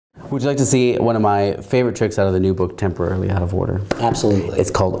Would you like to see one of my favorite tricks out of the new book, Temporarily Out of Order? Absolutely.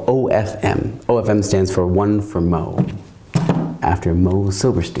 It's called O.F.M. O.F.M. stands for One for Mo. After Mo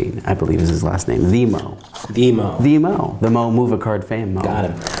Silverstein, I believe is his last name. The Mo. The Mo. The Mo. The Mo Move a Card fame Mo. Got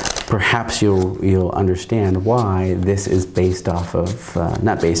him. Perhaps you'll understand why this is based off of,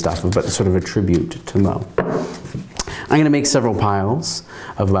 not based off of, but sort of a tribute to Mo. I'm going to make several piles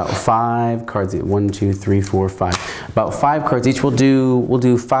of about 5 cards. 1, 2, 3, 4, 5. About 5 cards each. We'll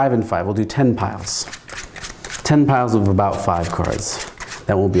do 5 and 5. We'll do 10 piles. 10 piles of about 5 cards.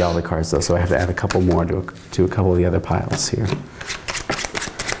 That won't be all the cards though, so I have to add a couple more to a couple of the other piles here.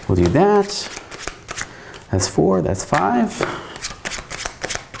 We'll do that. That's 4. That's 5.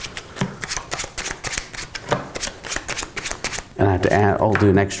 And I have to add. I'll do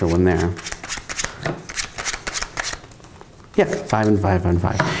an extra one there. Yeah, 5 and 5 and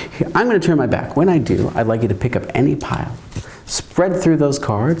 5. Here, I'm going to turn my back. When I do, I'd like you to pick up any pile, spread through those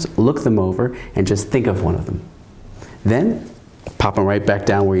cards, look them over, and just think of one of them. Then, pop them right back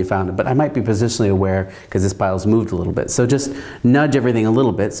down where you found it. But I might be positionally aware because this pile's moved a little bit. So just nudge everything a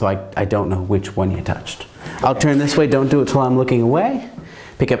little bit so I don't know which one you touched. I'll turn this way. Don't do it till I'm looking away.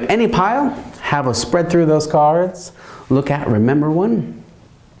 Pick up any pile, have a spread through those cards, look at, remember one.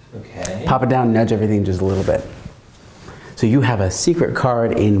 Okay. Pop it down, nudge everything just a little bit. So you have a secret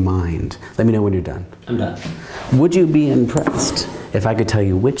card in mind. Let me know when you're done. I'm done. Would you be impressed if I could tell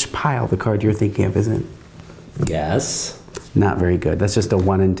you which pile the card you're thinking of is in? Yes. Not very good. That's just a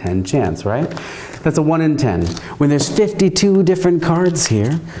 1 in 10 chance, right? That's a 1 in 10. When there's 52 different cards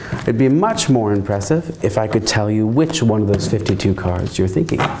here, it'd be much more impressive if I could tell you which one of those 52 cards you're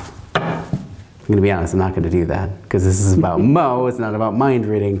thinking of. I'm going to be honest, I'm not going to do that because this is about Mo, it's not about mind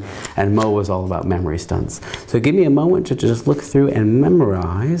reading, and Mo was all about memory stunts. So give me a moment to just look through and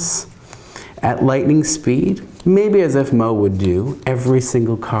memorize at lightning speed, maybe as if Mo would do, every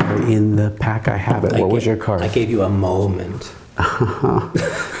single card in the pack I have it. What was your card? I gave you a moment. Wow.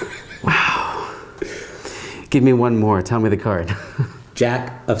 Give me one more. Tell me the card.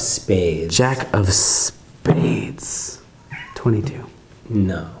 Jack of Spades. Jack of Spades. 22.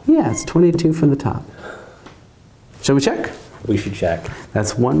 No. Yeah, it's 22 from the top. Shall we check? We should check.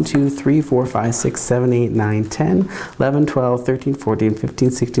 That's 1, 2, 3, 4, 5, 6, 7, 8, 9, 10, 11, 12, 13, 14,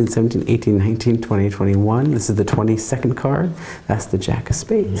 15, 16, 17, 18, 19, 20, 21. This is the 22nd card. That's the Jack of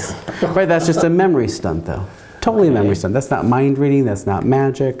Spades. Right, that's just a memory stunt though. Totally a memory stunt. That's not mind reading, that's not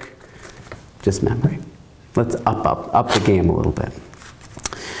magic, just memory. Let's up the game a little bit.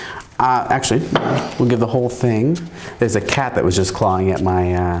 Actually, we'll give the whole thing. There's a cat that was just clawing at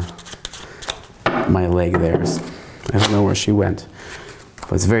my my leg there. I don't know where she went,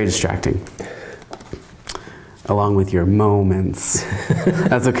 but it's very distracting. Along with your moments.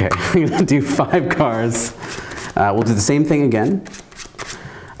 That's okay. I'm gonna do 5 cards. We'll do the same thing again.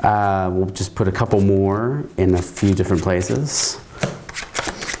 We'll just put a couple more in a few different places.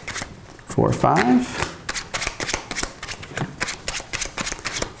 4, 5.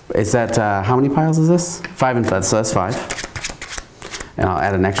 Is that, how many piles is this? 5 and 5, so that's 5. And I'll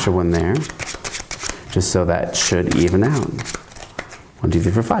add an extra one there, just so that should even out. 1, 2,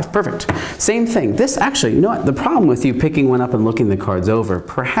 3, 4, 5, perfect. Same thing, this actually, you know what, the problem with you picking one up and looking the cards over,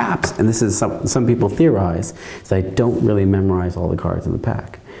 perhaps, and this is some people theorize, is I don't really memorize all the cards in the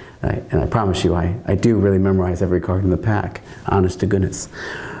pack. And I promise you, I do really memorize every card in the pack, honest to goodness.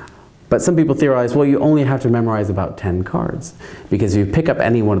 But some people theorize, well, you only have to memorize about 10 cards. Because if you pick up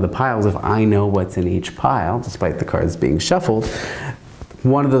any one of the piles, if I know what's in each pile, despite the cards being shuffled,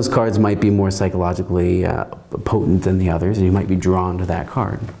 one of those cards might be more psychologically potent than the others, and you might be drawn to that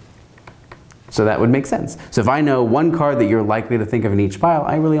card. So that would make sense. So if I know one card that you're likely to think of in each pile,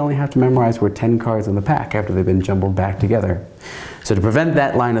 I really only have to memorize where 10 cards in the pack after they've been jumbled back together. So to prevent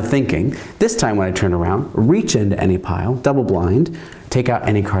that line of thinking, this time when I turn around, reach into any pile, double blind, take out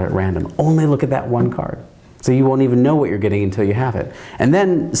any card at random. Only look at that one card. So you won't even know what you're getting until you have it. And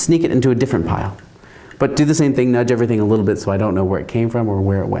then sneak it into a different pile. But do the same thing, nudge everything a little bit so I don't know where it came from or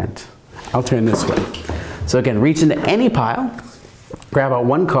where it went. I'll turn this way. So again, reach into any pile, grab out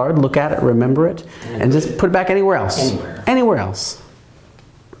one card, look at it, remember it, and just put it back anywhere else. Anywhere else.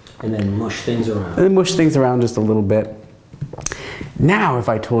 And then mush things around. And then mush things around just a little bit. Now if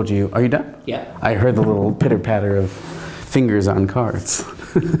I told you, are you done? Yeah. I heard the little pitter-patter of fingers on cards.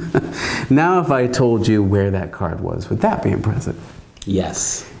 Now if I told you where that card was, would that be impressive?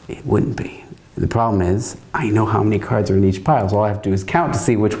 Yes. It wouldn't be. The problem is, I know how many cards are in each pile, so all I have to do is count to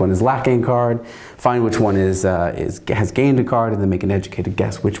see which one is lacking a card, find which one has gained a card, and then make an educated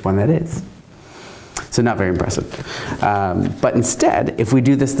guess which one that is. So not very impressive. But instead, if we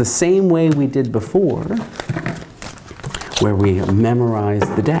do this the same way we did before, where we memorize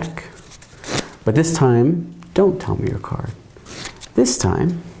the deck. But this time, don't tell me your card. This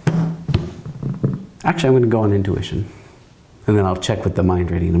time, actually I'm going to go on intuition. And then I'll check with the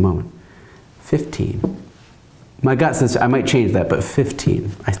mind reading in a moment. 15. My gut says I might change that, but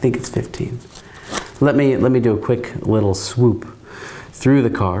 15. I think it's 15. Let me do a quick little swoop through the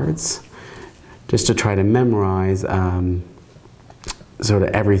cards, just to try to memorize sort of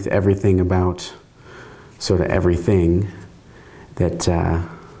everything about sort of everything that.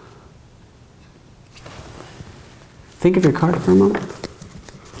 Think of your card for a moment.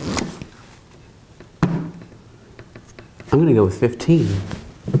 I'm going to go with 15.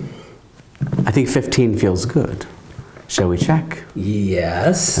 I think 15 feels good. Shall we check?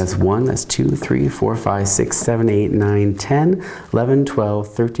 Yes. That's 1, that's 2, 3, 4, 5, 6, 7, 8, 9, 10, 11,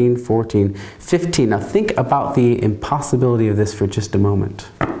 12, 13, 14, 15. Now think about the impossibility of this for just a moment.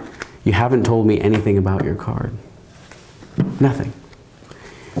 You haven't told me anything about your card. Nothing.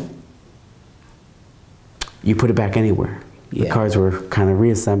 You put it back anywhere. Yeah. The cards were kind of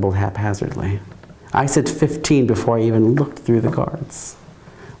reassembled haphazardly. I said 15 before I even looked through the cards.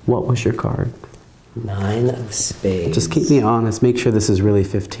 What was your card? 9 of spades. Just keep me honest. Make sure this is really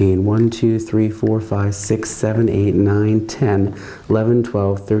 15. 1, 2, 3, 4, 5, 6, 7, 8, 9, 10, 11,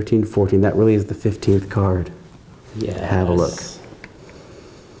 12, 13, 14. That really is the 15th card. Yes. Have a look.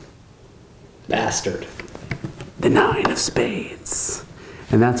 Bastard. The 9 of spades.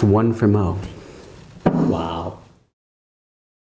 And that's 1 for Mo. Wow.